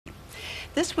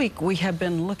This week, we have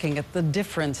been looking at the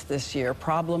difference this year,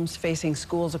 problems facing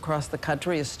schools across the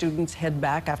country as students head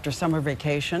back after summer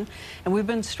vacation. And we've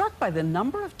been struck by the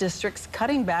number of districts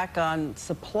cutting back on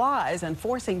supplies and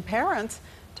forcing parents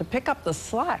to pick up the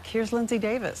slack. Here's Lindsay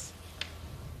Davis.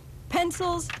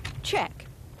 Pencils, check.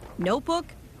 Notebook,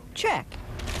 check.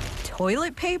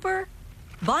 Toilet paper?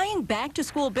 Buying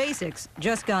back-to-school basics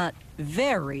just got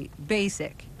very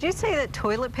basic. Did you say that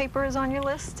toilet paper is on your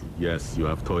list? Yes, you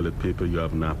have toilet paper, you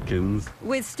have napkins.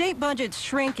 With state budgets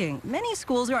shrinking, many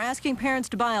schools are asking parents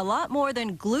to buy a lot more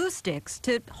than glue sticks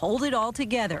to hold it all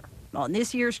together. On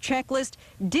this year's checklist,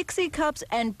 Dixie cups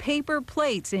and paper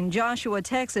plates in Joshua,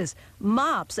 Texas,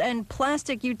 mops and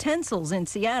plastic utensils in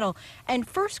Seattle, and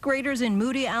first graders in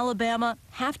Moody, Alabama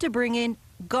have to bring in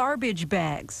garbage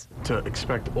bags. To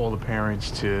expect all the parents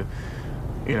to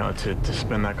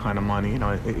spend that kind of money,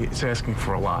 it's asking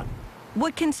for a lot.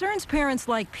 What concerns parents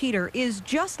like Peter is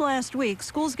just last week,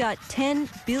 schools got $10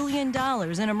 billion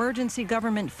in emergency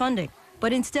government funding.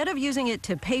 But instead of using it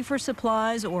to pay for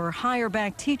supplies or hire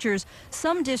back teachers,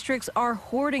 some districts are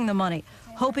hoarding the money,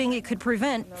 hoping it could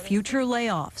prevent future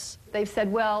layoffs. They've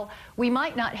said, well, we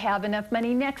might not have enough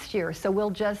money next year, so we'll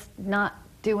just not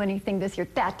do anything this year.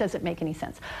 That doesn't make any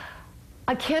sense.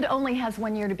 A kid only has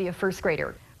 1 year to be a first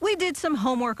grader. We did some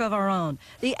homework of our own.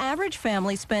 The average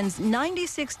family spends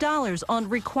 $96 on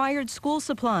required school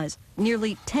supplies,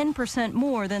 nearly 10%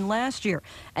 more than last year.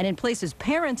 And in places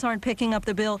parents aren't picking up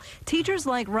the bill, teachers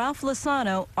like Ralph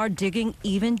Lasano are digging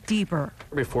even deeper.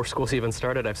 Before school's even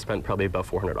started, I've spent probably about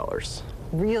 $400.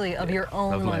 Really? Of your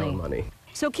own money? Of my own money.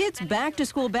 So kids'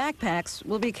 back-to-school backpacks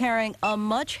will be carrying a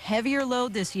much heavier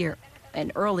load this year.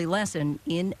 An early lesson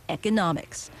in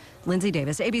economics. Lindsay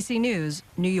Davis, ABC News,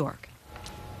 New York.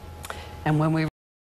 And when we